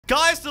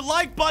Guys, the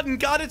like button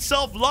got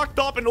itself locked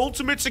up in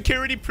ultimate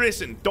security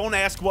prison. Don't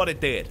ask what it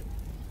did.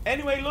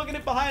 Anyway, look at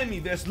it behind me.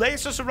 There's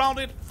lasers around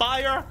it,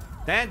 fire,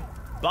 and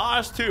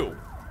bars too.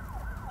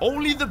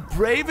 Only the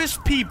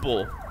bravest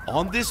people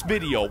on this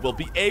video will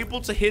be able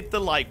to hit the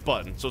like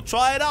button. So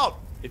try it out.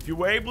 If you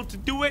were able to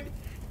do it,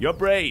 you're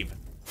brave.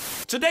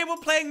 Today we're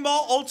playing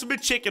more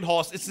Ultimate Chicken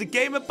Horse. It's the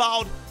game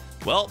about,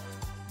 well,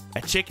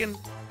 a chicken,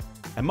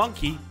 a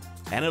monkey,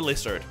 and a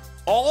lizard.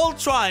 All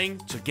trying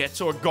to get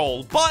to a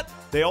goal, but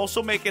they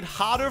also make it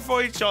harder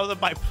for each other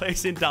by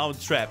placing down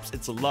traps.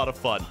 It's a lot of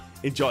fun.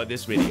 Enjoy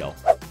this video.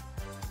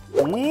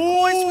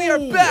 Boys, we are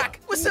back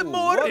with some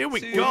more. Here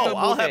we go.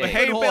 I'll have a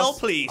hay bale,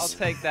 please. I'll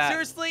take that.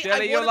 Seriously,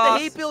 Jelly, I wanted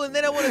the hay bale and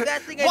then I wanted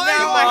that thing. Why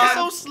are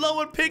you so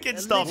slow at picking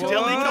stuff,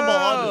 Jelly? Come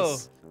on.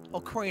 Oh,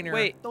 Crainer.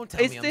 Wait, don't tell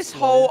me is this I'm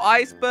whole slow.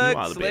 iceberg You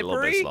might be a little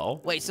bit slippery?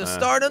 slow. Wait, so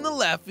start on the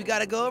left. We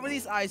gotta go over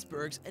these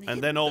icebergs and hit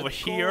then the over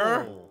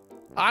here. goal.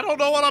 I don't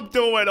know what I'm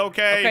doing,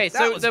 okay? Okay, That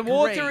so was the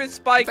water great. is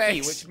spiky,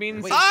 Thanks. which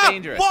means Wait. it's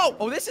dangerous. Whoa!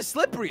 Oh, this is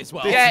slippery as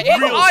well. Yeah, It's it's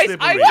real ice.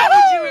 slippery. I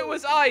told you it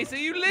was ice. Are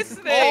you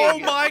listening? Oh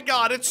my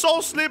god, it's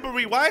so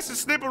slippery. Why is it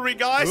slippery,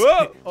 guys?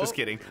 Whoa. Just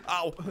kidding.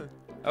 Ow.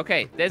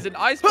 Okay, there's an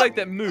iceberg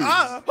that moves.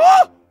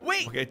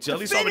 Wait. Okay,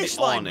 Jelly's the already finish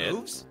line on it.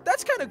 moves.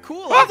 That's kind of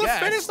cool. Oh, I the guess.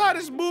 finish line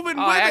is moving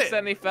Oh, with I it.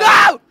 accidentally fell.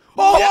 No!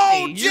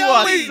 Oh, You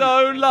are Jelly!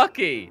 so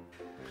lucky.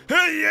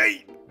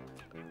 Hey,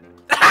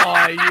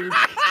 Oh, you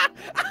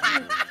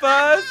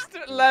first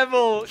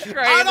level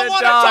trainer I don't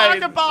want to died.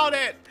 talk about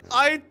it.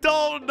 I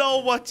don't know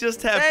what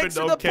just happened, Thanks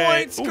for the okay?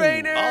 points, Ooh,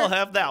 Crainer. I'll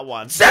have that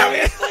one.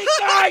 Seriously,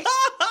 guys.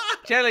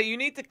 Jelly, you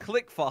need to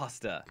click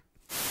faster.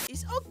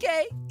 He's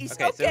okay. He's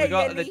Okay, so we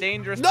got the Yelly.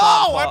 dangerous No,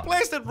 part. I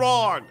placed it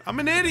wrong. I'm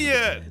an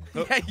idiot.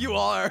 Yeah, you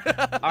are. All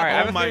right, I Oh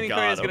have a my feeling God,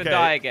 Crainer's gonna okay.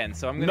 die again,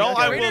 so I'm gonna. No, go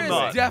I with will Crainer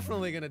not. is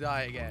definitely gonna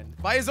die again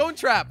by his own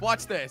trap.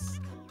 Watch this.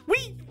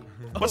 Wee.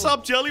 What's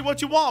up, Jelly?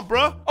 What you want,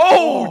 bro?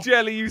 Oh,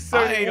 Jelly, you so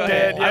I ain't got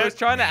dead it. I yet. was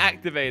trying to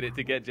activate it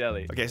to get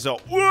Jelly. Okay, so.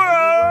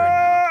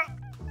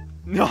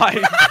 Nice.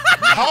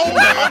 How am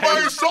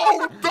I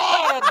so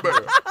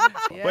dumb?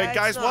 Yeah, Wait, it's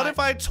guys, what not. if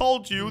I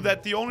told you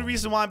that the only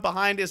reason why I'm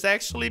behind is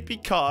actually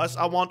because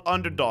I want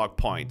underdog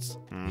points?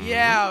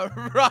 Yeah,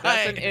 right.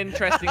 That's an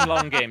interesting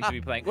long game to be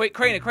playing. Wait,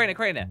 Crainer.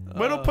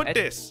 Where do I put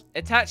this?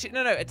 Attach it.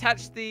 No,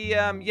 attach the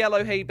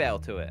yellow hay bale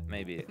to it,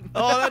 maybe.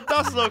 Oh, that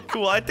does look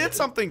cool. I did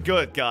something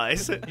good,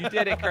 guys. You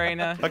did it,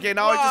 Crainer. Okay,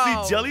 now I just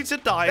Wow. need Jelly to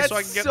die so I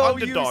That's can get so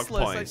underdog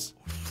useless. points.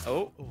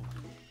 Oh.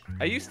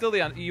 Are you still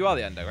the you are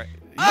the under, right?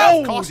 Yeah,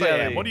 Oh, of course I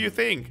Jelly. am. What do you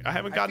think? I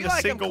haven't I gotten feel a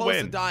like I'm single close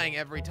to win. dying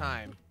every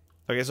time.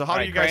 Okay, so how do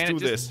Alright, you guys Crainer,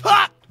 do just-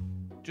 this?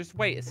 Just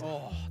wait a second.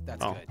 Oh,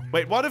 that's Oh. good.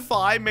 Wait, what if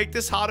I make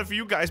this harder for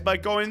you guys by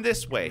going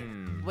this way?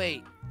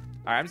 Wait.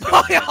 All right, I'm just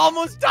Oh, gonna... I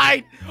almost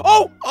died.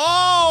 Oh,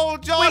 Oh,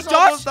 Josh Wait, Josh?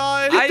 almost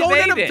died. I don't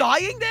end made up it.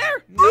 dying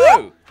there?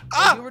 No!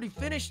 Oh, you already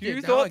finished it. You Now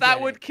I thought that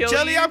get would it. kill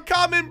Jelly, you? I'm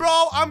coming,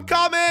 bro. I'm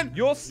coming.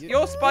 Your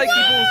spiky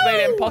balls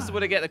made it impossible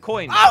to get the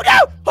coin. Oh no!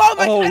 Oh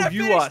my god! I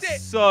you are finished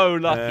it. so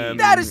lucky.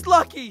 That is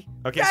lucky.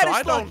 Okay, That so is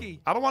I don't.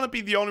 lucky. I don't want to be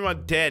the only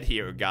one dead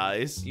here,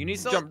 guys. You need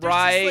to So jump there's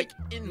right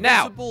this, like,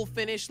 now. invisible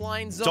finish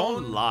line zone.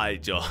 Don't lie,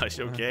 Josh.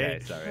 Okay.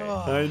 Okay, sorry.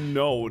 I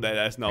know that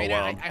that's not Rainer,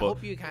 what I I'm.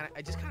 hope you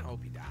I just kind of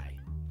hope you die.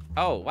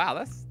 Oh wow,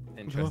 that's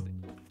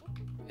interesting.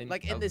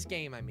 Like in this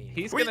game, I mean.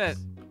 He's Wait. gonna.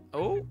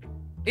 Oh,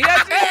 he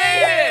actually did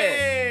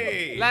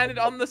Hey! it! Landed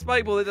on the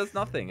spike ball. It does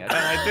nothing. And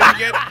I didn't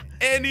get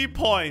any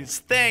points.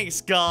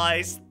 Thanks,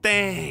 guys.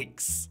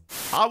 Thanks.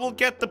 I will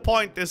get the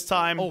point this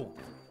time. Oh.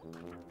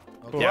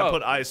 Okay. Yeah, I Whoa.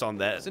 put ice on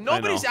that. So I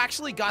nobody's know.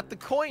 actually got the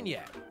coin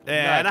yet.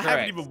 Yeah, and I haven't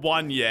correct. even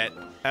won yet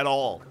at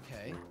all.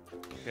 Okay.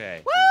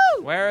 Okay.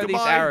 Woo! Where are these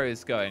Goodbye.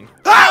 arrows going?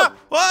 Ah!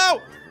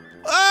 Whoa!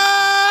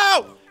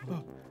 Oh!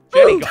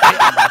 Jelly got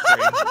hit on my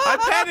screen. I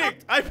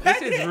panicked. I This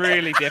panicked. is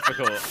really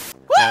difficult.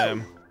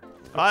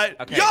 Alright.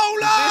 Okay,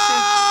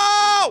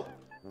 YOLO!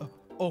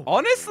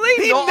 Honestly,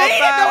 He not made a it!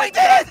 bad No, he did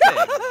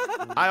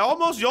tactic. I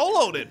almost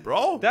YOLO'd it,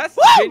 bro. That's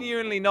Woo!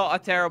 genuinely not a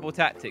terrible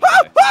tactic. Woo!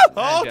 though.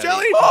 Oh, And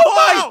Jelly! Oh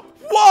my!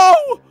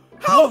 Whoa!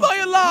 How am I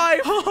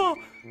alive?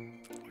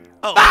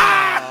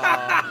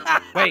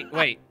 Oh.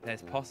 Wait.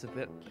 There's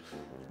possibility.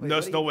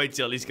 There's no way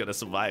Jelly's gonna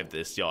survive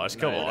this, Josh.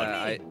 Come on.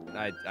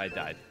 I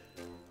died.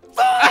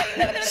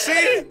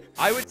 See?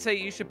 I would say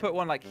you should put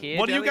one like here.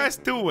 What are you Jelly, guys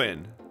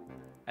doing?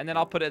 And then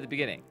I'll put it at the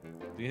beginning.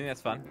 Do you think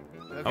that's fun?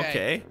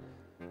 Okay.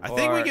 I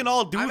think we Or- can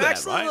all do I'm that,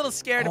 actually right? a little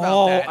scared about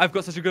Oh, that. I've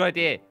got such a good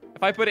idea.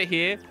 If I put it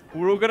here,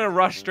 we're all gonna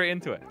rush straight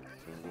into it.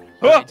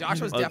 Okay, Josh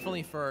was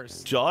definitely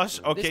first.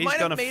 Josh, okay, This he's might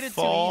have gonna made it too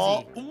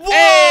fall. easy. Whoa!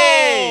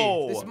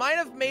 Hey! This might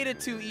have made it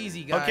too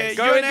easy, guys. Okay,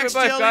 Go you're into it next,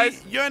 both, Jelly.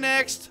 guys. You're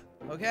next.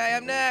 Okay,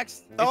 I'm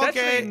next. It's Okay.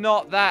 actually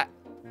not that.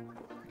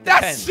 That's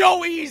Depends.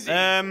 so easy. Uh,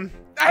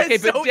 That Okay,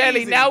 is but so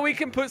Jelly, easy. now we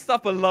can put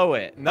stuff below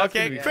it. and that's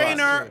Okay, gonna be fun.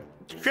 Trainer.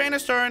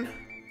 Trainer's turn.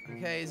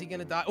 Okay, is he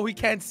gonna die? Oh, he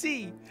can't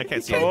see. I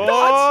can't see can't it.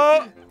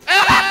 Oh! You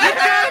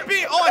gotta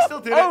be. Oh, I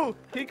still did it. Oh,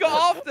 he got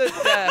off the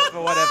death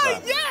or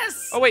whatever.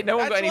 Yes. Oh wait, no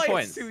one That's got any why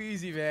points. it's too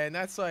easy, man.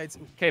 That's why it's.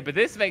 Okay, but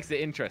this makes it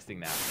interesting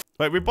now.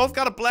 Wait, we both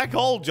got a black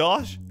hole,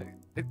 Josh.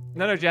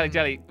 No,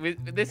 Jelly.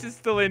 This is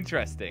still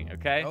interesting,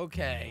 okay?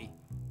 Okay.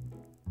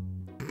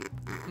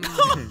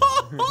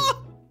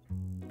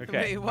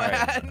 Okay. Wait, what?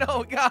 alright.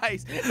 No,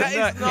 guys, that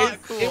No, is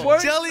not cool. It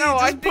won't. Jelly, no,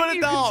 I just think put it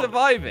you down. can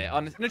survive it.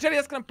 No, Jelly,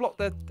 that's gonna block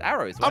the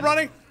arrows. I'm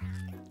running.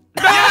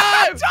 No!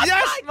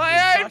 Yes!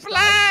 My own Josh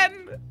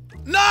plan!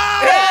 No!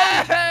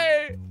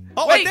 Hey!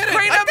 Oh, Wait, I did it!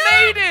 Crainer I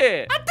did made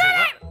it! I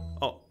did it!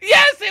 Oh,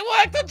 Yes, it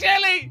worked on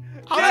Jelly!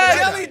 how Yes!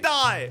 did Jelly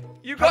die?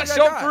 You How got did I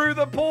shot die? through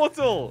the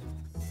portal!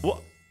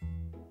 What?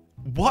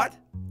 What?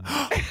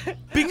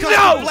 Because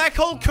No! the black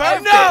hole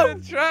curved No!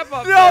 it. The trap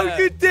up No,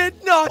 there. you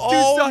did not do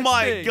Oh such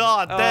my thing.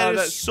 god, that Oh, is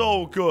that's-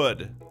 so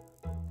good.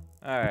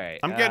 Alright.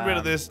 I'm getting rid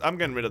of this. I'm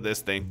getting rid of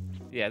this thing.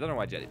 Yeah, I don't know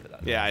why Jelly put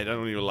that. Yeah, I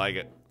don't even like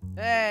it.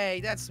 Hey,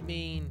 that's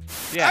mean.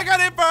 Yeah. I got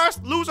it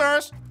first,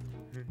 losers.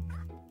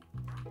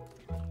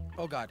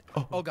 Oh god.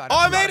 Oh god. Oh,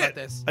 I forgot made about it.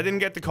 This. I didn't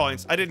get the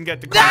coins. I didn't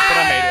get the coins, but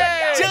I made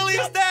it. Yay!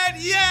 Jelly's dead.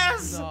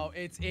 Yes. No,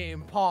 it's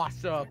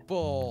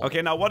impossible.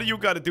 Okay, now what do you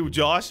got to do,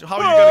 Josh? How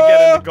are you gonna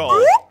get in the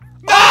goal?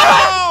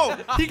 No!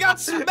 He got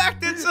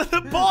smacked into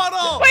the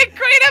portal. Wait,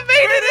 Crainer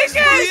made it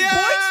again!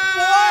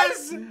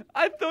 Yes!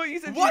 I thought you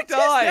said What you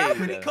just died.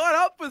 happened? He caught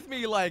up with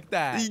me like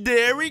that.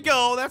 There we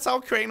go. That's how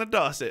Crainer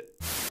does it.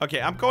 Okay,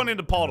 I'm going in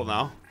the portal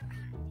now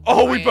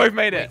Oh, we Wait, both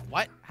made wait, it.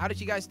 What? How did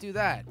you guys do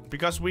that?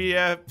 because we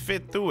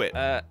fit through it.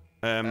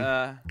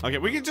 This Okay,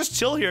 we can just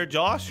chill here,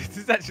 Josh.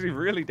 is actually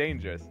really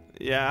dangerous.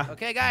 Yeah.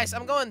 Okay, guys,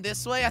 I'm going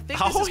this way. I think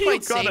How this is are you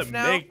quite gonna safe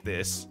now. make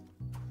this?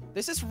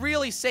 This is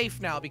really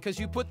safe now because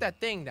you put that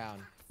thing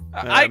down.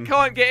 I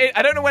can't get it.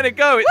 I don't know where to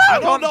go. I I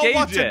don't can't know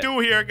what gauge to it. do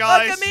here,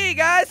 guys. Look at me,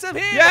 guys. I'm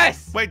here.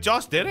 Yes! Wait,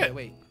 Josh did Okay, it.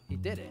 wait. He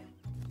did it.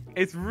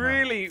 It's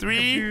really 3,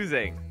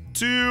 confusing.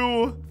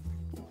 2.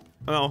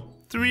 Oh,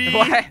 3,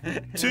 What?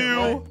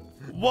 2,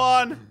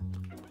 1.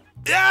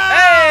 Yeah!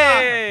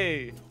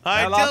 Hey! All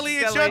I right, lost Jelly,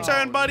 it's your Jelly.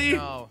 turn, buddy.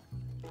 No.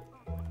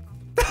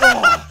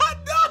 No!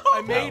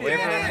 I made wait, it.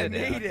 wait, I wait,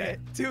 made okay. it.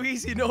 Too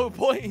easy, no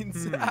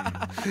points.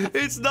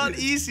 It's not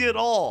easy at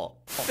all.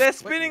 They're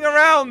spinning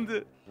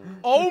around.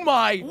 Oh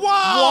my.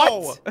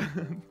 Wow! What?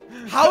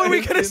 How are we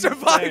That gonna is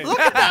survive insane. Look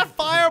at that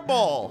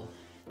fireball.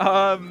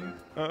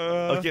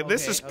 Okay,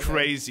 this is okay.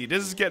 crazy.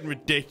 This is getting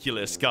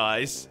ridiculous,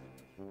 guys.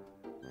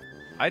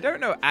 I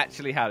don't know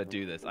actually how to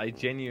do this. I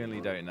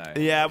genuinely don't know.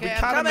 Yeah, Okay, we I'm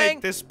kind of coming.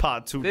 make this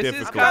part too This is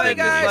difficult. kind of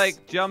coming, guys. just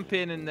like jump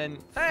in and then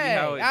see Hey,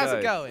 how it how's goes.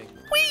 it going?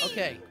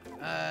 Okay.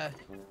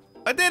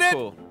 I did it.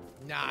 Cool.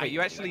 Nah. Wait,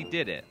 you actually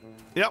did it.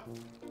 Yep.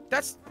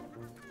 That's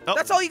Oh.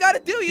 that's all you gotta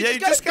do. You Yeah, just you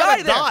gotta just die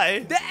gotta there. die.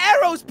 The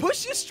arrows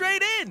push you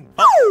straight in.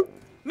 Oh.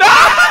 No!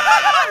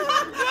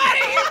 What do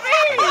you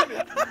mean?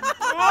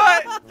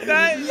 What?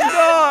 That, no,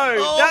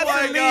 Oh that's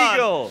my God.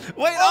 illegal.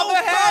 Wait, Oh,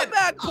 I'm ahead.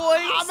 comeback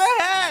points. I'm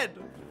ahead.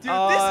 Dude,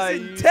 Are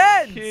this is you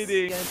intense.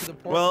 kidding? Get into the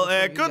portal Well,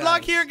 before you good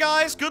luck guys. here,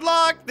 guys. Good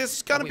luck. This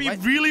is gonna wait, be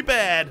what? really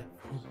bad.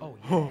 Oh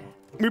yeah.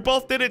 We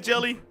both did it,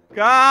 Jelly.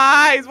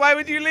 Guys, why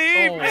would you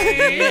leave Oh,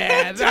 me?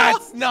 yeah,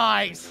 that's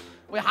nice.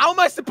 Wait, how am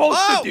I supposed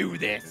Oh. to do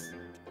this?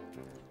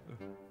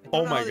 I Oh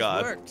don't know my how this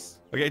God. works.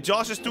 Okay,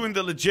 Josh is doing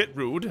the legit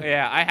route.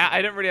 Yeah,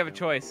 I don't really have a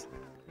choice.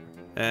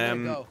 There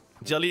we go.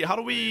 Jelly, how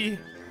do we?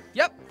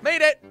 Yep,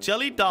 made it.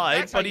 Jelly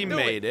died, That's how but he you do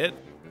made it.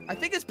 I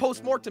think it's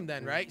post-mortem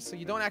then, right? So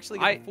you don't actually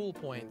get I- the full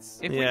points.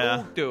 If Yeah.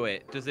 we all do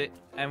it, does it?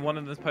 And one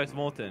of them's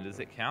post-mortem, does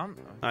it count?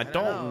 I don't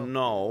don't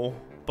know,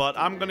 but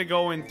I'm gonna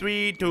go in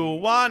 3, 2,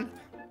 1.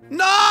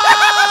 No!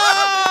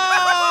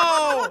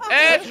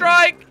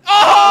 Airstrike!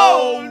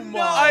 Oh, Oh, no,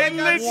 I I got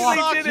literally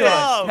sucked did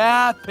up. it. Just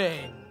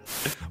happened.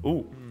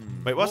 Ooh.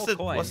 Wait, what's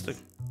more what's the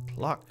coins.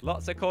 clock?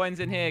 Lots of coins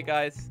in here,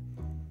 guys.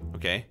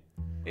 Okay.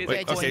 It's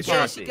Wait, Okay, okay, just sure.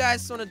 in case you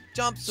guys want to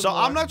jump some So more.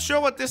 I'm not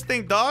sure what this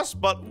thing does,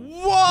 but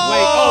whoa!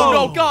 Oh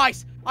no,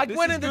 guys! I This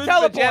went is in the good for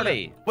teleporter.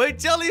 Jelly. Wait,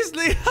 Jelly's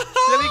Jelly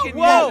can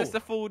Whoa. use this to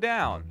fall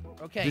down.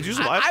 Okay. Did you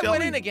survive, I went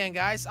Jelly? in again,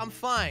 guys. I'm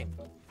fine.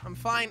 I'm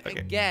fine Okay.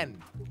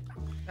 again.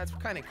 That's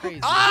kind of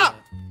crazy. Ah! isn't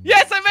it?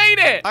 Yes, I made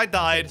it! I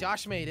died.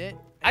 Josh made it.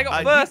 I got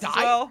I first died? as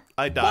well.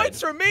 I died. Points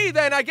for me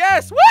then, I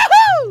guess.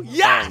 Woohoo!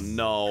 Yes! Oh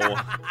no.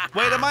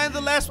 Wait, am I in the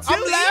last? I'm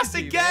Too last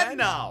easy, again man.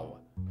 now.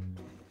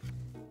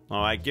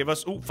 All right, give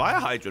us. Ooh, fire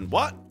hydrant.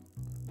 What?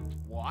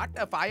 What?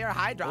 A fire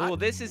hydrant? Oh,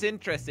 this is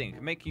interesting.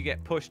 Can make you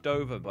get pushed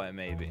over by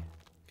maybe.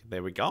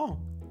 There we go.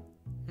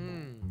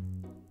 Hmm.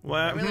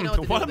 Well, don't really know what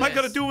to do what with am I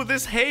gonna this. do with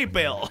this hay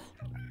bale?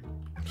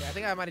 Okay, I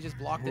think I might have just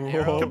blocked an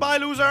arrow. Goodbye,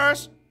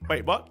 losers.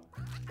 Wait, what?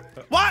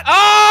 What?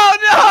 Oh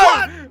no!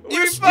 What? We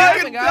You both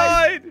fucking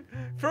died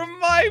from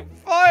my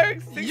fire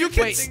extinguisher. You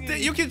can thingy.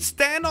 you can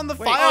stand on the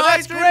Wait, fire oh,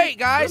 that's hydrant. great, Feels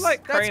guys.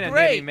 like That's Crainer nearly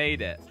great.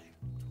 made it.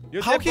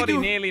 Your How dead can body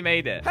you- nearly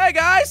made it. Hey,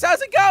 guys,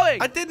 how's it going?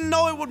 I didn't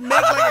know it would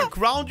make like a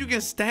ground you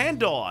can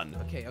stand on.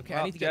 Okay, okay, I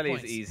Well, need to get Jelly's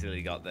points.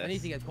 easily got this. I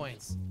need to get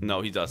points.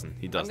 No, he doesn't.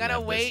 He I'm doesn't. gonna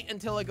have wait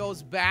until it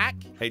goes back.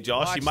 This. Hey,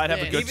 Josh, you Watch might have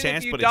a this. good Even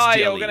chance, if you but die, it's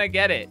you're Jelly. gonna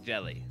get it,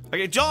 Jelly.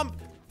 Okay, jump.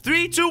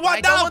 3, 2, 1,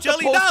 I don't down, want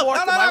Jelly, the down. No,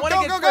 post-mortem. no, I no, want to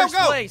go, get go, go, first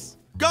go. place.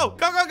 Go,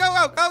 go, go, go,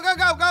 go, go, go,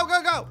 go, go,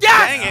 go, go.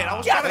 Yes! Dang it, I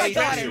was Yes, trying I to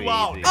got stress it. you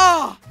out. Easy.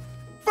 Ah,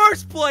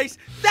 first place.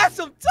 That's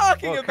what I'm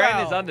talking Well, about.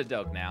 Crainer's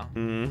underdog now.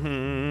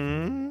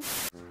 Mm-hmm.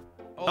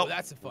 Oh,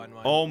 that's a fun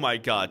one. Oh my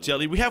god,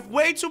 Jelly, we have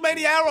way too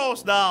many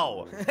arrows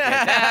now.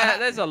 Yeah,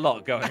 there's a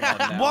lot going on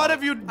now. What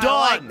have you done?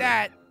 I like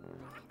that.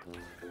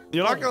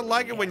 You're not gonna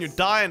like it when you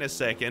die in a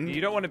second.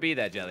 You don't want to be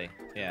there, Jelly.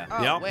 Yeah.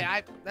 Oh, Yep.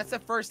 wait, that's the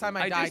first time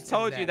I died. I just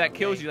told since you then, that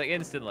kills okay? you like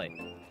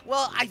instantly.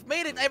 Well, I've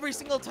made it every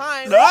single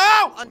time.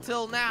 No!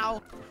 Until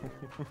now.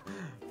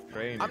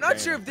 Trainer, I'm not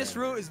sure trainer, if this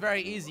trainer. route is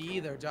very easy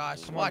either,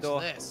 Josh. Come on, Watch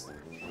Dor. this.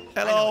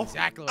 Hello. I know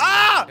exactly what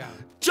Ah! I'm doing.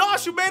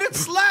 Josh, you made it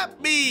slap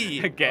me!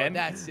 Again. Oh,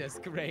 that's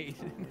just great.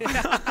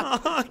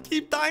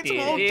 Keep dying to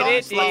my own Did dark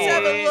it, slow. Let's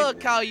have a Yeah.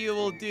 look how you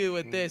will do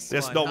with this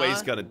There's one, no way huh?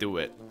 he's gonna do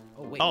it.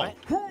 Oh, wait, Oh. what?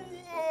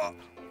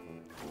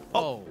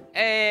 Oh.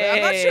 Hey. Wait,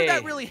 I'm not sure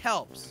that really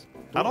helps.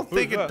 I don't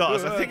think it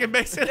does. I think it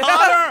makes it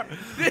harder.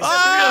 This is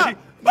Ah! really...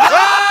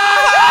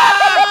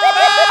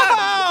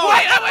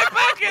 Wait, I went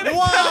back in.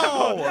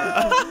 Whoa!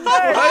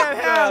 What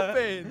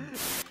happened?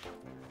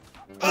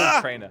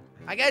 Oh, trainer.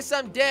 I guess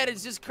I'm dead.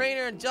 It's just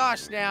Crainer and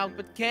Josh now,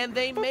 but can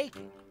they make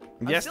it?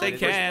 I'm Yes, still they in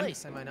first can.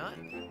 Place, am I not?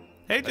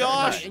 Hey,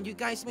 Josh. And you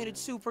guys made it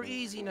super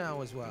easy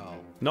now as well.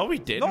 No, we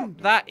didn't. Not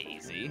that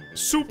easy.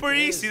 Super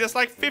easy. There's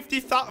like 50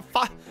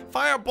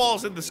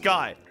 fireballs in the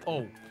sky.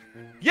 Oh.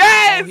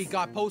 Yes! Oh, he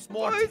got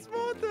post-mortem.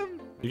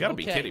 Post-mortem. You gotta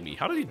be Okay. kidding me.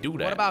 How did he do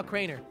that? What about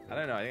Crainer? I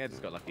don't know. I think I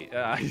just got lucky.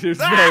 There's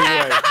no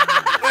way.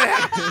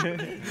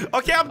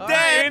 Okay, I'm All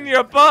dead. In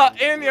your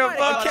butt. In your Alright,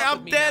 butt. Okay, I'm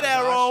with me dead,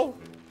 now, Josh. Arrow.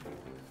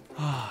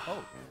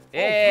 Oh.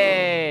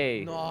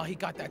 Hey. No, he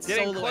got that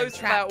Getting solo close and to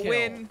trap that kill.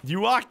 win.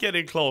 You are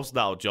getting close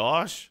now,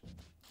 Josh.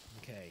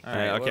 Okay. All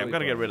right, what Okay, are I'm we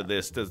gonna get doing rid of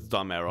this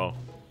dumb arrow.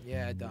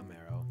 Yeah, dumb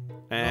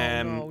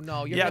arrow.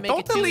 No, you're yeah, gonna make don't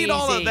it too delete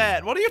all of easy.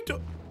 that. What are you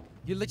doing?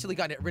 You literally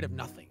got rid of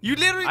nothing. You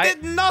literally I-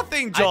 did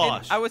nothing, I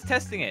Josh. didn't- I was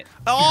testing it.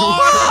 Oh,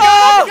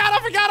 I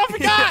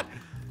forgot.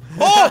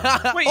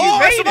 Oh, Wait, oh, you I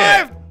made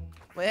survived. it.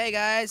 But hey,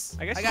 guys,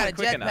 I guess you got a weren't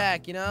quick enough.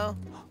 jetpack, you know?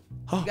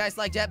 You guys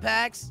like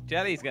jetpacks?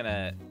 Jelly's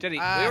gonna. Jelly, we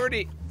Ah.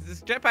 already.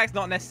 This jetpack's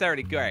not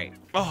necessarily great.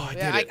 Oh, I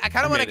Yeah, did it. I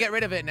kind of want to made it. get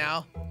rid of it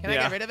now. Can I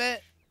Yeah. get rid of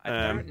it? I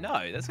don't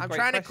know. That's a I'm great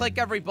trying to question. click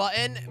every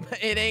button,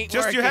 but it ain't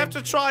Just working. you have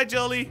to try,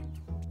 Jelly.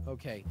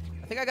 Okay.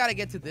 I think I got to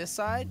get to this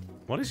side.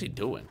 What is he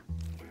doing?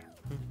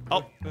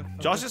 Oh,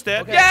 Josh is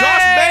dead. Okay.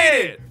 Josh made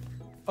it.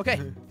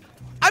 Okay.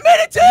 I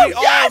made it too! We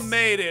Yes! all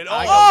made it.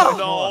 I Oh, got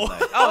no.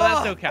 one. Oh, that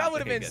still counts. That would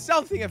have Okay, been good.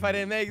 something if I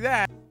didn't make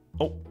that.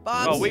 Oh,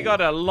 Bombs. Well, we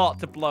got a lot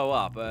to blow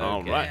up. Okay.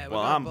 all Yeah, right. we're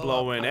Well, gonna I'm blow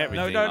blowing up.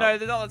 everything No, up.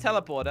 there's not a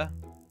teleporter.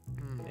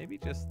 Hmm. Maybe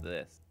just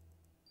this.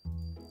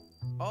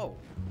 Oh.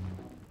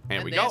 Here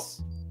and we go.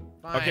 this.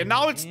 Fine. Okay,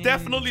 now it's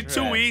definitely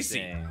too easy.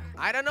 Interesting.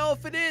 I don't know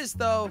if it is,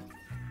 though.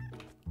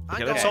 I'm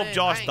Okay, let's going hope in.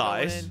 Josh I ain't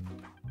going dies. in.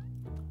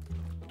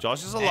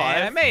 Josh is And I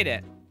alive. made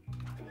it.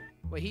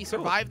 Wait, he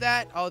survived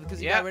that? Oh, because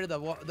he Yeah. got rid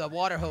of the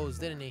water hose,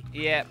 didn't he?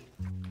 Yep.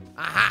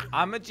 Aha!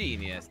 I'm a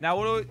genius. Now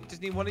what do we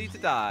just need one of you to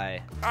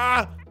die.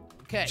 Ah,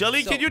 Okay.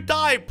 Jelly, so can you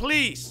die,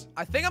 please?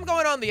 I think I'm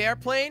going on the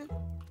airplane.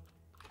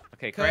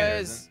 Okay, Crainer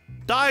Because.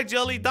 isn't. Die,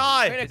 Jelly,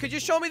 die. Raina, could you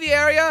show me the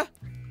area?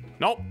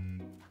 Nope.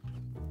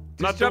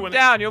 Just Not jump doing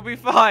down, you'll be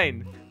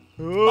fine.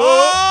 Oh!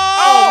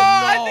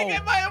 I I think think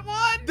it I might have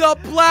won.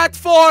 The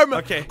platform!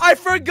 Okay. I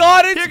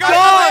forgot it's Here goes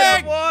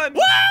gone! the Won. Woo!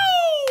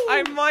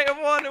 I might have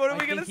won. What are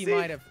we I gonna think see? he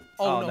might have.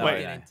 Oh, Oh, no, no, he wait.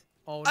 didn't.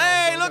 Oh, no.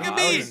 Hey, no, look no, at I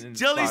no. me. was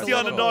Jelly's the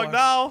inspired. underdog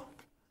now.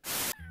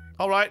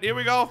 All right, here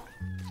we go.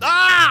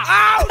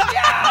 Ah! Oh,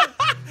 yeah!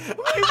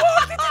 He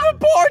walked into the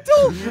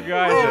portal! You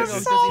guys Oh, are so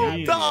just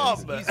genius.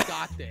 dumb. He's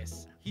got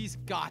this. He's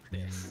got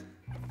this.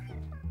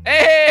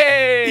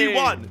 Hey! He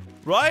won,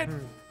 right?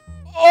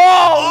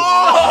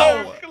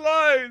 Oh! So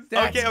close.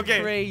 That's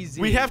okay.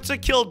 crazy. We have to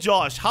kill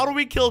Josh. How do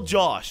we kill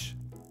Josh?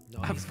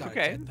 No, he's got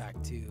Okay. a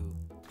jetpack too.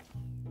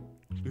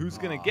 Who's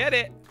gonna get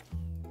it?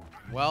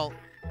 Well,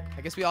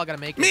 I guess we all gotta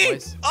make it, Me!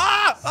 boys.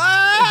 Ah!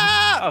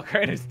 Ah! Oh,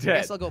 Crainer's I dead.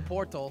 guess I'll go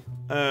portal.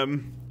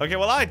 Okay,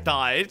 well, I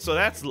died, so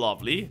that's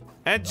lovely.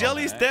 And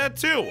Jelly's Okay. dead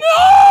too.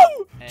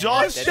 No!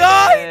 Josh Da- da-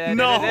 died? da-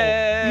 No. da-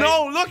 da- da-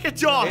 No, look at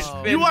Josh. It's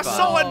No. been You are so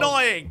fun.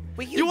 annoying.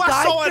 Wait, You are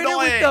died so Critter,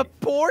 annoying. with the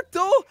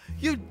portal?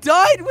 You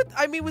died with,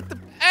 with the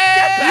You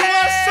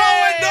jetpack. are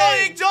so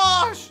annoying,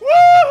 Josh.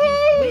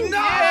 Woo! No!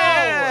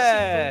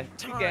 Yeah! Good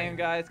Time. game,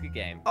 guys. Good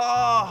game.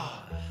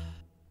 Oh.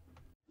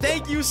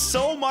 Thank you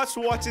so much for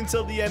watching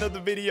till the end of the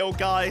video,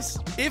 guys.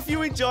 If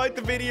you enjoyed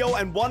the video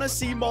and want to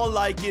see more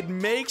like it,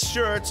 make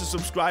sure to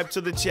subscribe to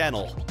the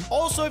channel.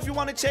 Also, if you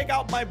want to check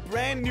out my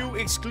brand new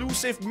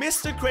exclusive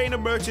Mr. Crainer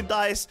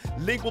merchandise,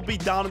 link will be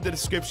down in the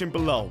description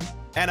below.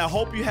 And I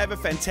hope you have a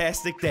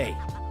fantastic day.